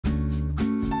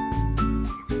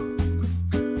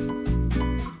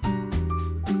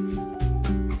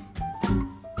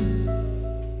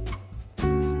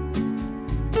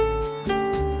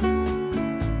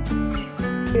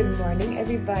Good morning,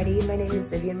 everybody. My name is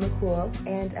Vivien Makhoul,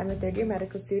 and I'm a third-year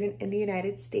medical student in the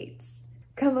United States.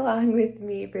 Come along with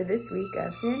me for this week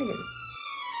of shenanigans.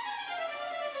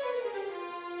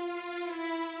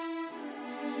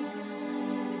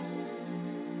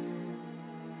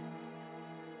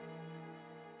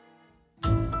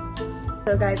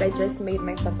 So guys, I just made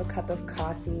myself a cup of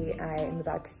coffee. I am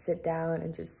about to sit down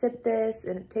and just sip this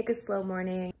and take a slow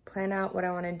morning, plan out what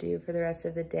I want to do for the rest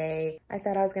of the day. I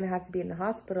thought I was going to have to be in the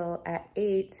hospital at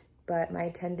 8, but my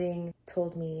attending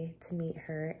told me to meet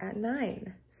her at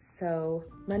 9. So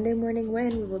Monday morning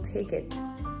win, we will take it.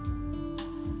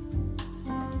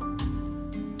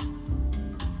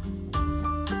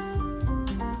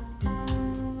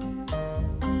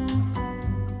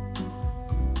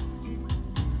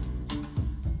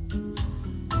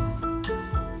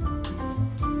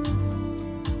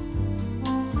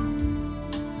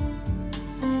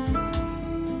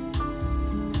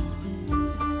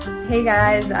 Hey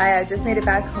guys, I just made it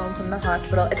back home from the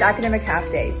hospital. It's academic half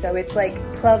day, so it's like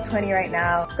 12:20 right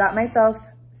now. Got myself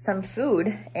some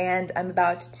food and I'm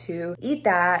about to eat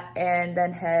that and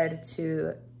then head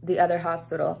to the other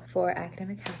hospital for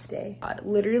academic half day. God,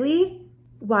 literally,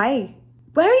 why?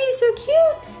 Why are you so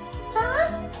cute?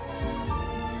 Huh?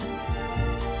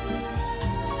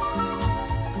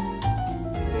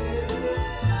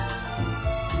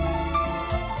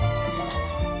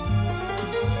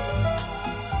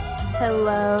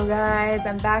 Hello guys,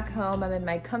 I'm back home. I'm in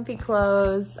my comfy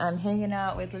clothes. I'm hanging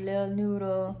out with little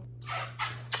Noodle.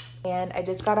 And I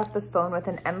just got off the phone with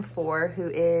an M4 who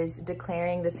is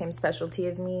declaring the same specialty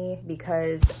as me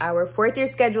because our 4th year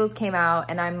schedules came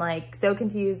out and I'm like so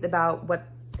confused about what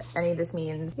any of this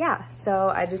means. Yeah, so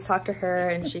I just talked to her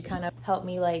and she kind of helped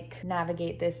me like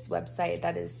navigate this website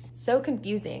that is so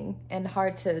confusing and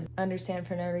hard to understand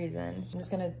for no reason. I'm just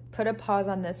gonna put a pause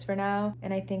on this for now,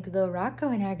 and I think little Rocco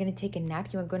and I are gonna take a nap.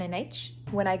 You wanna go night?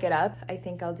 When I get up, I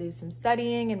think I'll do some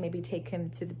studying and maybe take him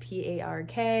to the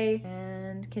PARK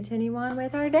and continue on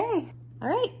with our day. All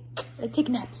right, let's take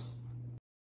a nap.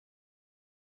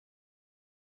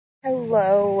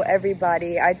 Hello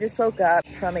everybody, I just woke up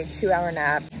from a 2-hour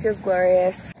nap. Feels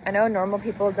glorious. I know normal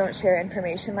people don't share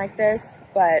information like this,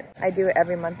 but I do it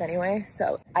every month anyway.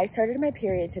 So I started my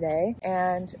period today,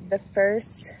 and the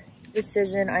first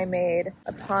decision I made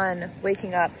upon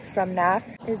waking up from nap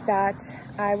is that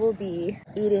I will be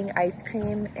eating ice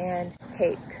cream and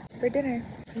cake for dinner.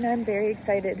 And I'm very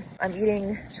excited. I'm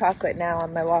eating chocolate now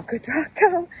on my walk with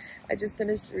Rocco. I just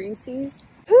finished Reese's.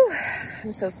 Whew,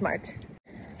 I'm so smart.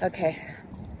 Okay,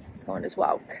 let's go on this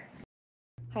walk.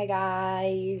 Hi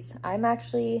guys, I'm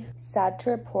actually sad to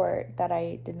report that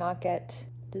I did not get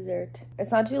dessert.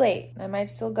 It's not too late, I might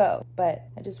still go, but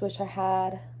I just wish I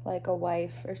had like a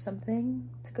wife or something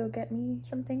to go get me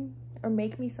something or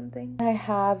make me something. I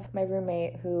have my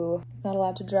roommate who is not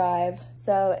allowed to drive,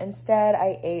 so instead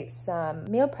I ate some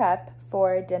meal prep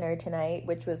for dinner tonight,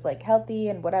 which was like healthy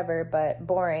and whatever, but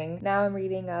boring. Now I'm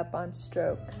reading up on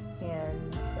stroke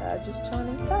and just chilling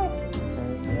inside,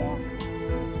 so yeah.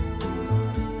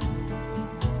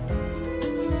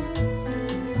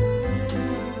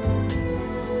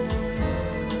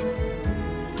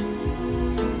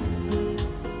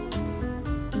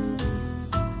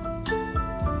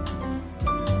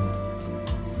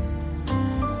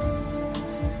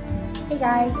 Hey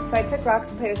guys, so I took Rox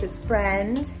to play with his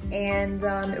friend and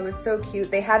it was so cute.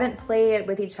 They haven't played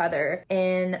with each other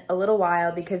in a little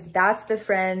while because that's the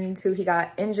friend who he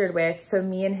got injured with. So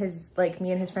me and his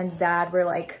friend's dad were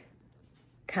like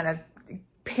kind of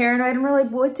paranoid, and we're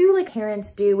like, what do like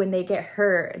parents do when they get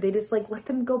hurt? They just like let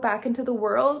them go back into the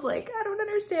world? Like, I don't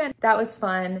understand. That was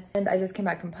fun. And I just came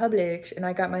back from Publix and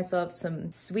I got myself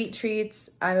some sweet treats.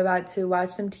 I'm about to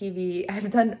watch some TV. I've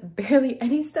done barely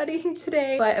any studying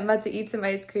today, but I'm about to eat some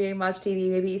ice cream, watch TV,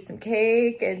 maybe eat some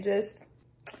cake, and just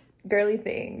girly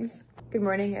things. Good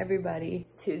morning, everybody.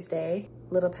 It's Tuesday,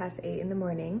 a little past 8 in the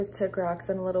morning. Just took Rox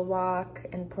on a little walk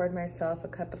and poured myself a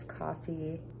cup of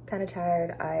coffee. Kind of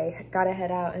tired. I gotta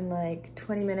head out in like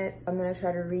 20 minutes. I'm gonna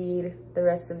try to read the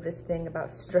rest of this thing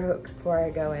about stroke before I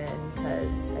go in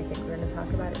because I think we're gonna talk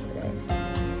about it today.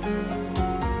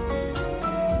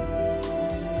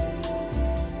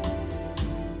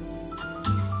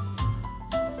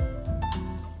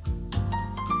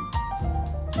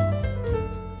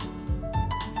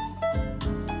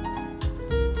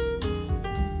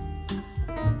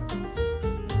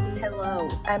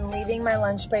 I'm leaving my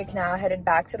lunch break now, headed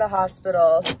back to the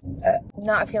hospital.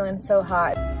 Not feeling so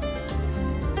hot.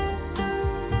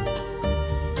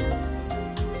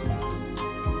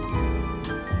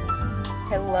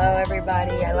 Hello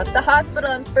everybody, I left the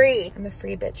hospital, I'm free. I'm a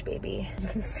free bitch, baby. You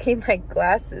can see my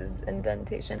glasses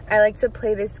indentation. I like to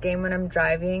play this game when I'm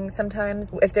driving sometimes.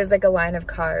 If there's like a line of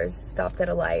cars stopped at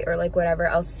a light or like whatever,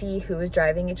 I'll see who is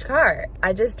driving each car.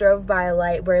 I just drove by a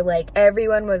light where like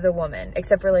everyone was a woman,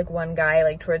 except for like one guy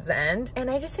like towards the end. And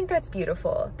I just think that's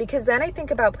beautiful because then I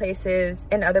think about places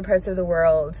in other parts of the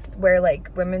world where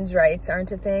like women's rights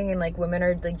aren't a thing and like women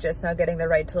are like just now getting the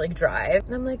right to like drive.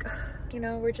 And I'm like, you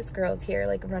know, we're just girls here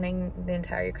like running the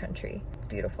entire country. It's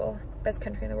beautiful. Best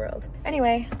country in the world.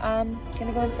 Anyway,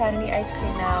 gonna go inside and eat ice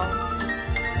cream now.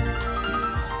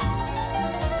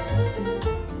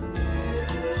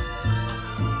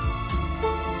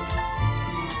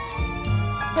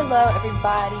 Hello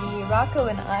everybody, Rocco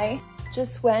and I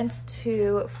just went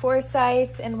to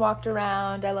Forsyth and walked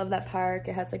around. I love that park.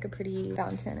 It has like a pretty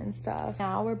fountain and stuff.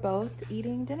 Now we're both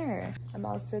eating dinner. I'm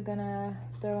also gonna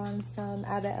throw on some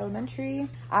Abbott Elementary.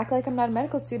 Act like I'm not a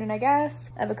medical student, I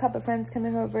guess. I have a couple of friends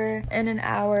coming over in an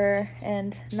hour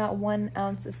and not 1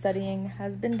 ounce of studying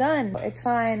has been done. It's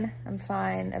fine, I'm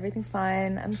fine, everything's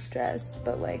fine. I'm stressed,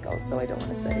 but like also I don't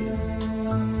wanna study.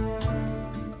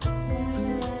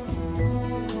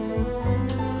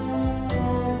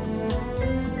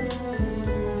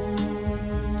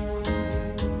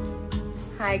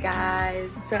 Hi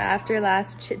guys. So after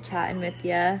last chit-chatting with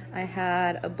ya, I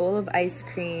had a bowl of ice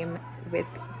cream with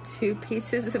 2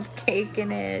 pieces of cake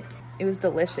in it. It was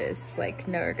delicious, like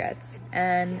no regrets.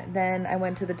 And then I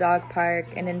went to the dog park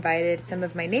and invited some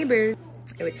of my neighbors.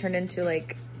 It would turn into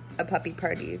like a puppy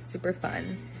party, super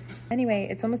fun. Anyway,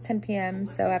 it's almost 10 p.m.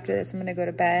 so after this I'm gonna go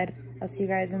to bed. I'll see you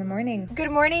guys in the morning. Good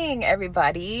morning,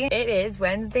 everybody. It is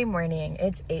Wednesday morning.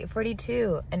 It's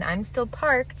 8:42 and I'm still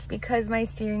parked because my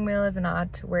steering wheel is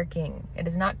not working. It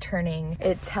is not turning.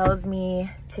 It tells me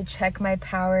to check my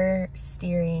power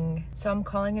steering. So I'm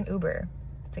calling an Uber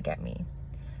to get me.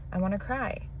 I wanna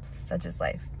cry. Such is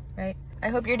life, right? I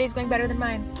hope your day's going better than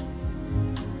mine.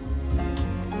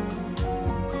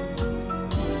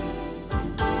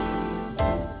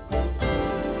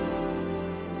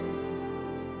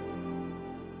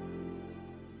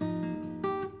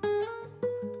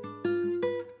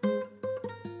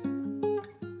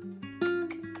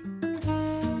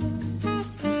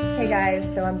 Hey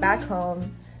guys, so I'm back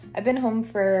home. I've been home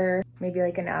for maybe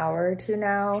like an hour or 2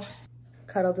 now.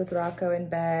 Cuddled with Rocco in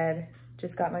bed.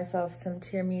 Just got myself some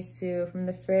tiramisu from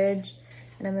the fridge.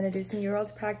 And I'm gonna do some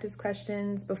year-old practice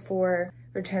questions before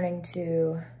returning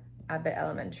to Abbott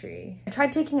Elementary. I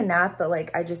tried taking a nap, but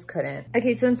like I just couldn't.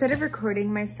 Okay, so instead of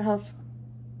recording myself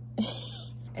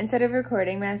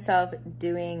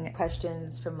doing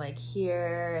questions from like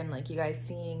here and like you guys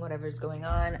seeing whatever's going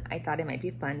on, I thought it might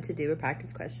be fun to do a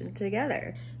practice question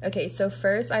together. Okay, so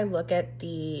first I look at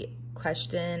the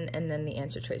question and then the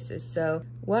answer choices. So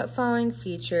what following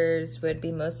features would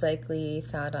be most likely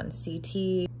found on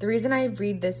CT? The reason I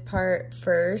read this part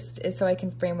first is so I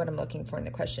can frame what I'm looking for in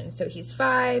the question. So he's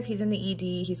 5, he's in the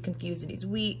ED, he's confused and he's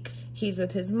weak. He's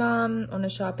with his mom on a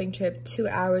shopping trip 2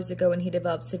 hours ago when he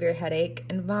developed severe headache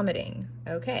and vomiting.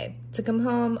 Okay. Took him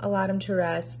home, allowed him to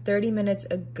rest. 30 minutes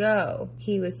ago,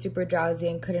 he was super drowsy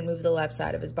and couldn't move the left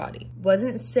side of his body.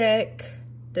 Wasn't sick,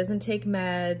 doesn't take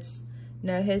meds,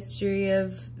 no history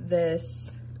of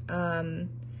this.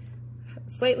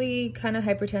 Slightly kind of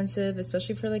hypertensive,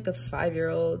 especially for like a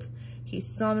 5-year-old. He's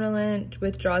somnolent,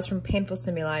 withdraws from painful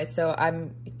stimuli, so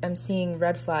I'm seeing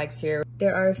red flags here.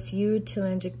 There are a few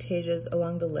telangiectasias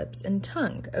along the lips and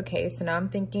tongue. Okay, so now I'm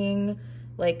thinking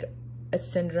like a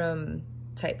syndrome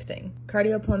type thing.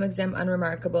 Cardiopulmonary exam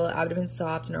unremarkable, abdomen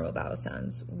soft, normal bowel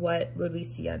sounds. What would we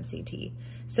see on CT?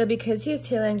 So because he has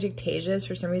telangiectasias,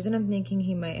 for some reason I'm thinking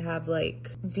he might have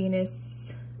like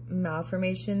venous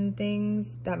malformation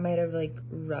things that might have like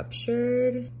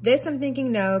ruptured. This I'm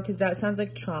thinking no, because that sounds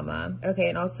like trauma. Okay,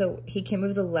 and also he can't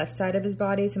move the left side of his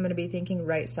body, so I'm gonna be thinking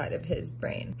right side of his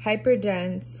brain.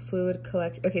 Hyperdense fluid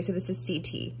collect. Okay, so this is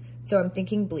CT. So I'm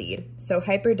thinking bleed. So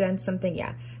hyperdense something,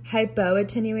 yeah.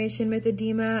 Hypoattenuation with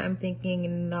edema, I'm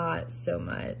thinking not so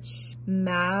much.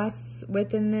 Mass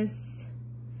within this,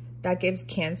 that gives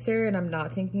cancer, and I'm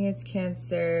not thinking it's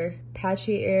cancer.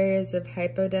 Patchy areas of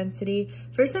hypodensity.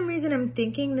 For some reason, I'm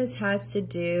thinking this has to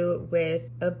do with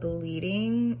a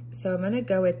bleeding, so I'm gonna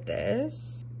go with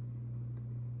this.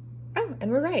 Oh,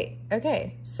 and we're right.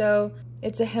 Okay, so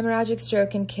it's a hemorrhagic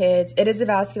stroke in kids. It is a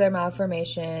vascular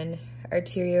malformation,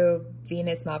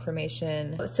 arteriovenous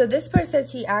malformation. So this part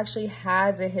says he actually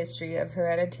has a history of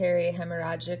hereditary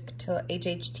hemorrhagic to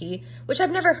HHT, which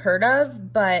I've never heard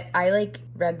of, but I like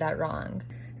read that wrong.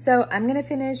 So I'm gonna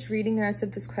finish reading the rest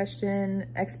of this question,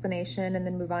 explanation, and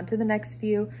then move on to the next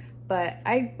few. But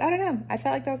I don't know. I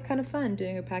felt like that was kind of fun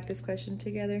doing a practice question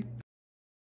together.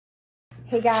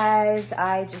 Hey guys,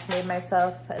 I just made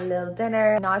myself a little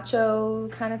dinner,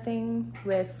 nacho kind of thing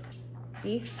with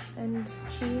beef and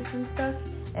cheese and stuff.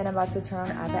 And I'm about to turn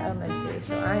on Abbott Elementary,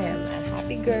 so I am a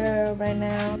happy girl right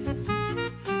now.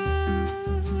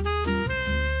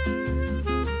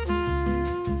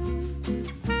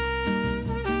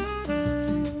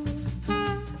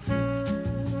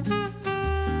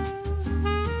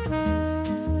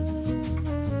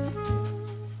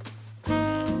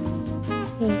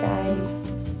 Hey guys,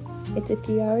 it's a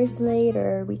few hours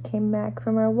later. We came back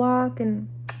from our walk and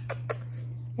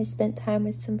I spent time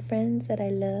with some friends that I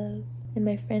love. And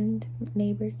my friend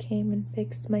neighbor came and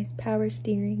fixed my power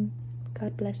steering.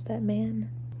 God bless that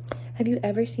man. Have you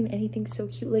ever seen anything so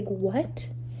cute? Like, what?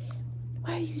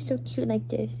 Why are you so cute like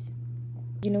this?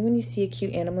 You know when you see a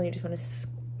cute animal and you just want to...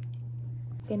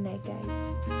 Good night, guys.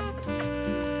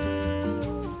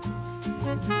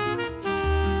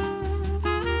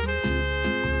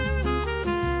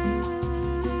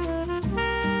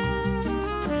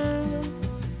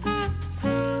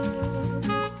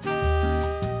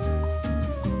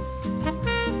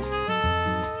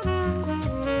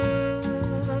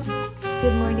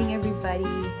 Good morning, everybody.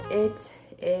 It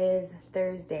is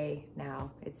Thursday now.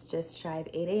 It's just shy of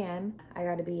 8 a.m. I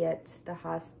gotta be at the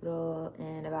hospital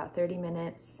in about 30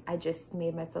 minutes. I just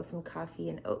made myself some coffee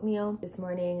and oatmeal. This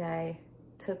morning I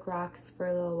took Rox for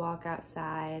a little walk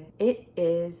outside. It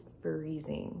is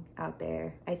freezing out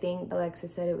there. I think Alexa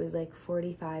said it was like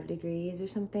 45 degrees or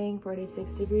something,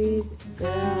 46 degrees.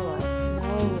 Girl,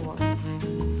 no.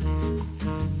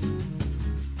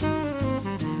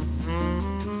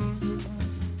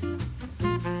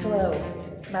 Hello,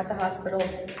 I'm at the hospital,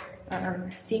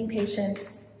 seeing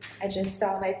patients. I just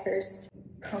saw my first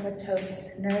comatose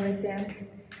neuro exam,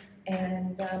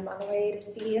 and I'm on the way to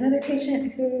see another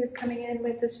patient who is coming in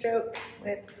with a stroke,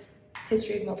 with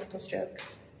history of multiple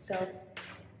strokes. So,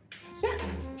 yeah.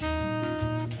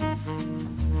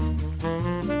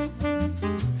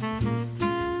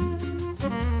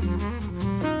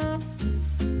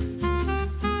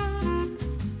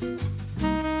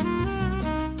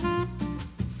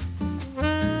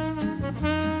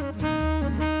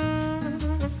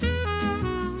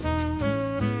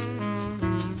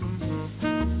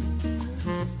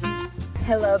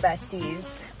 Hello,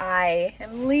 besties. I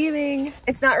am leaving.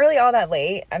 It's not really all that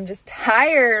late. I'm just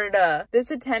tired.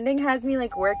 This attending has me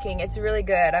like working. It's really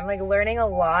good. I'm like learning a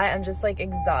lot. I'm just like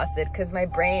exhausted because my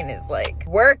brain is like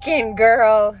working,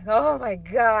 girl. Oh my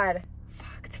God.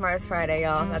 Fuck, tomorrow's Friday,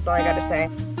 y'all. That's all I gotta say.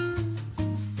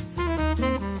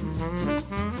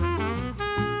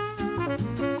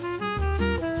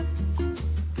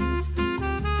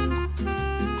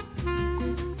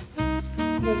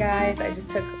 Hey guys, I just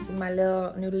took my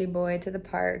little noodly boy to the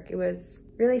park. It was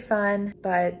really fun,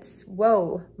 but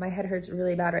whoa, my head hurts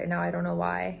really bad right now. I don't know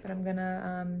why, but I'm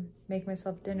gonna make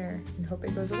myself dinner and hope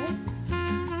it goes away.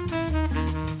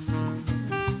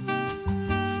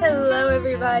 Hello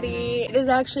everybody. It is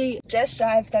actually just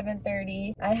shy of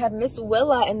 7:30. I have Miss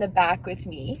Willa in the back with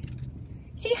me.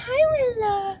 Say hi,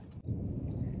 Willa.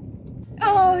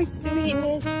 Oh,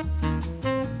 sweetness.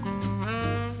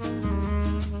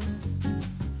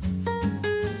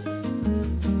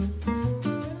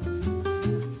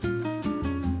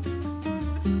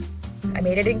 I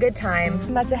made it in good time.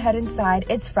 I'm about to head inside.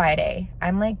 It's Friday.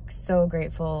 I'm like so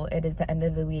grateful it is the end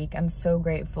of the week. I'm so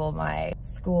grateful my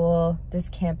school, this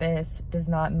campus, does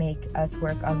not make us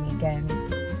work on weekends.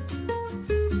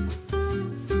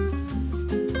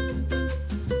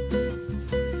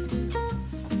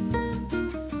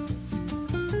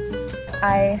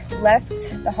 I left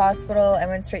the hospital and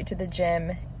went straight to the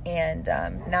gym, and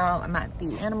now I'm at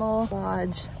the animal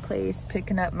lodge place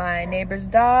picking up my neighbor's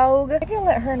dog. Maybe I'll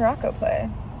let her and Rocco play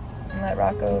and let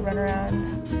Rocco run around.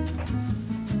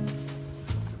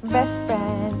 Best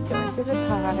friends going to the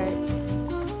park.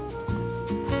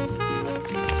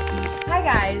 Hi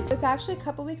guys, it's actually a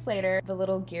couple weeks later. The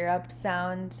little gear up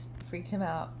sound freaked him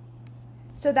out.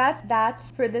 So that's that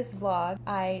for this vlog.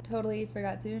 I totally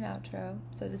forgot to do an outro,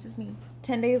 so this is me.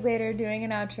 10 days later doing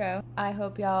an outro. I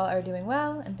hope y'all are doing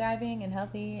well and thriving and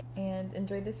healthy and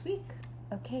enjoyed this week.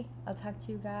 Okay, I'll talk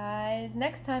to you guys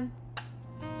next time.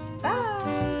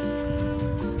 Bye!